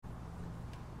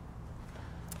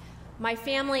My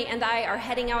family and I are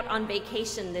heading out on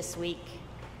vacation this week,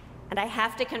 and I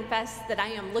have to confess that I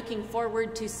am looking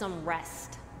forward to some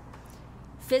rest.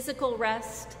 Physical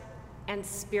rest and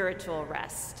spiritual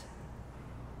rest.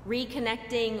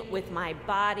 Reconnecting with my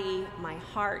body, my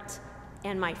heart,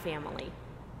 and my family.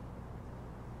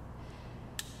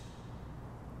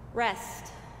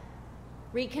 Rest,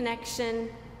 reconnection,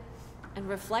 and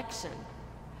reflection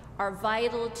are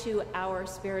vital to our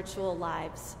spiritual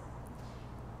lives.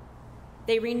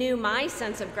 They renew my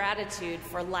sense of gratitude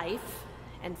for life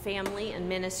and family and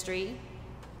ministry.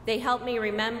 They help me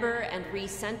remember and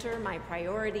recenter my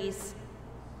priorities,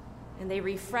 and they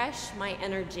refresh my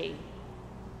energy,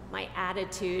 my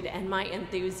attitude, and my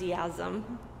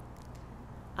enthusiasm.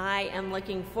 I am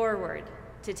looking forward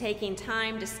to taking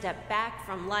time to step back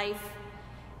from life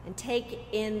and take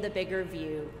in the bigger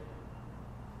view.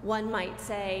 One might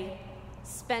say,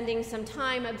 spending some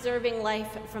time observing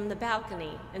life from the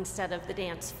balcony instead of the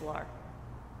dance floor.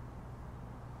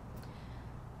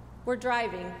 We're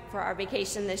driving for our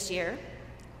vacation this year,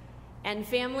 and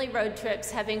family road trips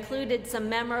have included some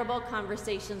memorable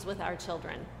conversations with our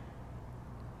children.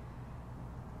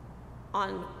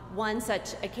 On one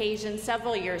such occasion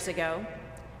several years ago,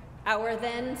 our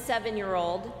then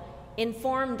 7-year-old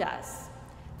informed us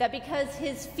that because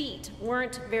his feet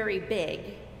weren't very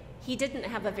big, he didn't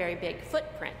have a very big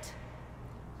footprint,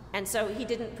 and so he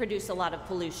didn't produce a lot of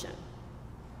pollution.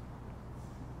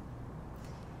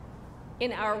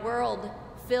 In our world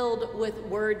filled with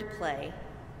wordplay,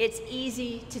 it's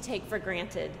easy to take for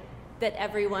granted that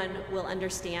everyone will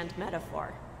understand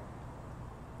metaphor.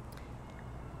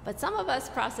 But some of us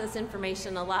process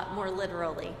information a lot more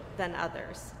literally than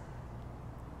others.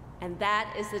 And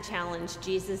that is the challenge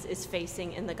Jesus is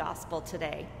facing in the gospel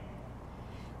today.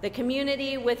 The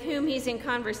community with whom he's in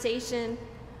conversation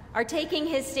are taking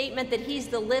his statement that he's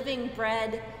the living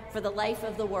bread for the life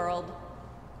of the world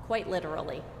quite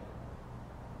literally.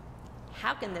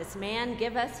 How can this man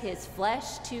give us his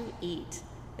flesh to eat?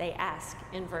 They ask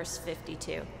in verse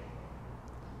 52.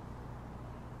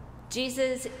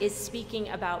 Jesus is speaking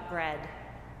about bread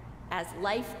as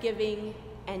life-giving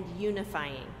and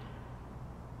unifying.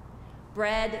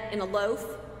 Bread in a loaf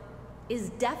is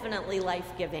definitely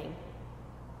life-giving,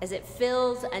 as it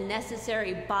fills a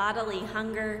necessary bodily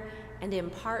hunger and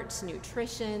imparts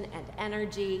nutrition and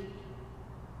energy.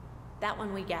 That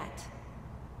one we get.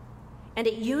 And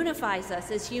it unifies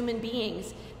us as human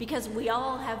beings because we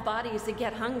all have bodies that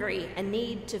get hungry and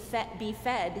need to be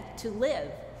fed to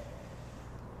live.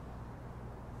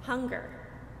 Hunger,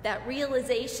 that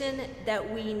realization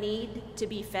that we need to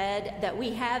be fed, that we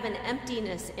have an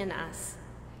emptiness in us,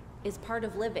 is part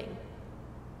of living.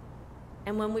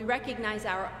 And when we recognize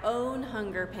our own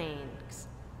hunger pangs,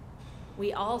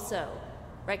 we also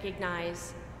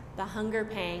recognize the hunger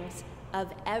pangs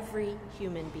of every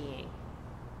human being,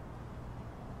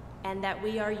 and that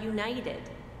we are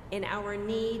united in our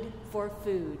need for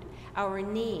food, our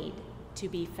need to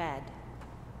be fed.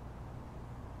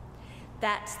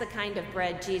 That's the kind of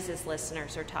bread Jesus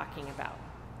listeners are talking about,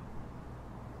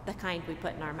 the kind we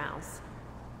put in our mouths.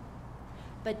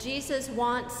 But Jesus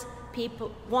wants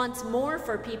more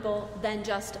for people than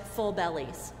just full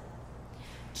bellies.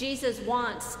 Jesus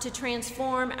wants to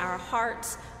transform our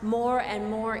hearts more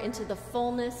and more into the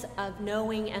fullness of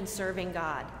knowing and serving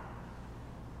God.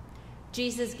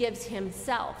 Jesus gives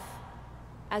himself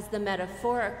as the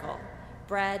metaphorical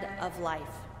bread of life,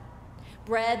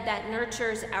 bread that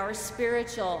nurtures our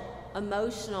spiritual,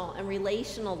 emotional, and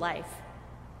relational life,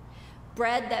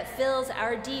 bread that fills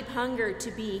our deep hunger to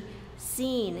be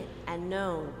seen and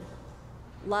known,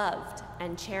 loved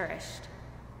and cherished,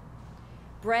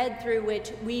 bread through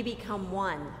which we become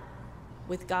one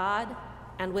with God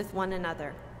and with one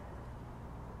another.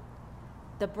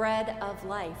 The bread of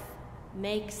life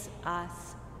makes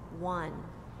us one.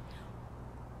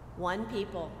 One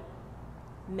people,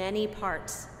 many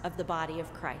parts of the body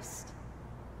of Christ.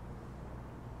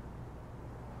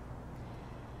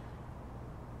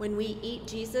 When we eat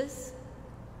Jesus,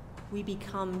 we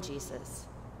become Jesus.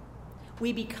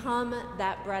 We become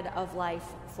that bread of life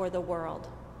for the world.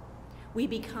 We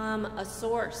become a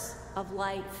source of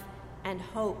life and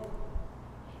hope.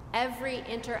 Every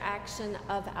interaction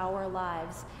of our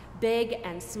lives, big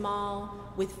and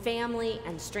small, with family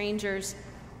and strangers,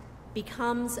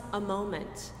 becomes a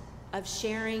moment of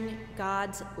sharing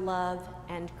God's love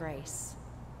and grace.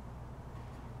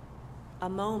 A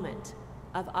moment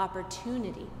of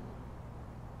opportunity.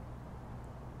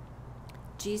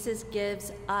 Jesus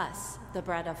gives us the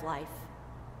bread of life,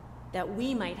 that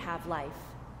we might have life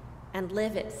and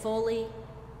live it fully,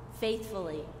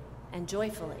 faithfully, and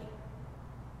joyfully.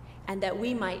 and that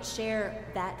we might share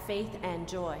that faith and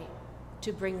joy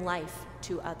to bring life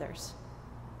to others.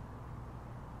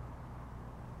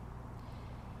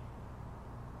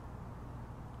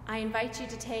 I invite you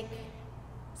to take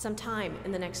some time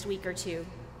in the next week or two,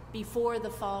 before the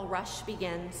fall rush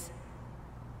begins,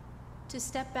 to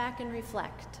step back and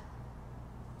reflect.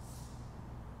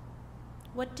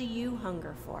 What do you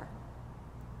hunger for?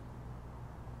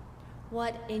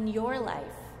 What in your life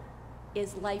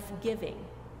is life-giving?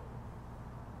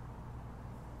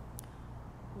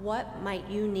 What might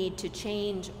you need to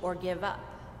change or give up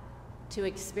to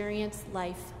experience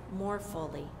life more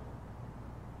fully?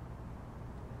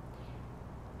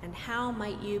 And how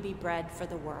might you be bread for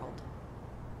the world?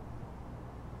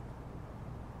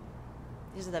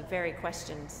 These are the very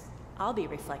questions I'll be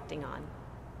reflecting on.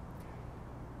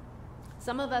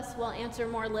 Some of us will answer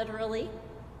more literally,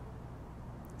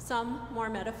 some more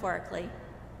metaphorically.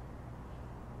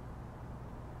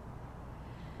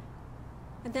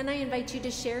 And then I invite you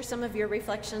to share some of your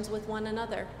reflections with one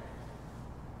another,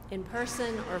 in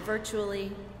person or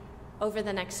virtually, over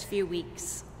the next few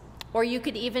weeks. Or you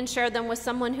could even share them with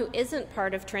someone who isn't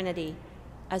part of Trinity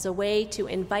as a way to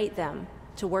invite them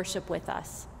to worship with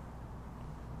us.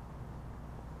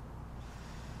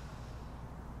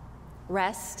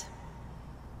 Rest,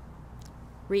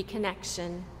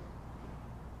 reconnection,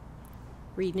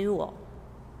 renewal.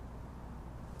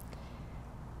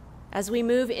 As we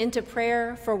move into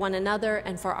prayer for one another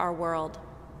and for our world,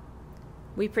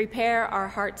 we prepare our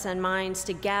hearts and minds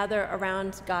to gather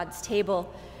around God's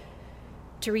table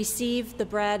to receive the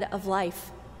bread of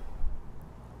life.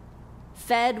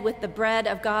 Fed with the bread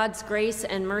of God's grace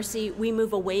and mercy, we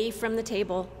move away from the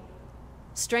table.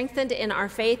 Strengthened in our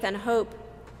faith and hope,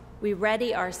 we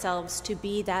ready ourselves to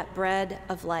be that bread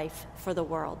of life for the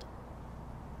world.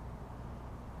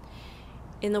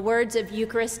 In the words of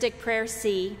Eucharistic Prayer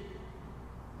C,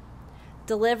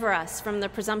 deliver us from the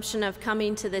presumption of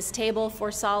coming to this table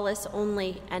for solace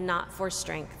only and not for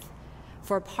strength,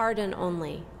 for pardon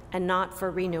only and not for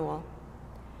renewal.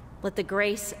 Let the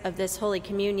grace of this Holy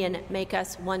Communion make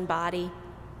us one body,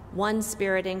 one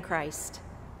spirit in Christ,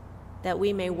 that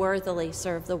we may worthily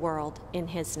serve the world in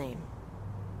his name.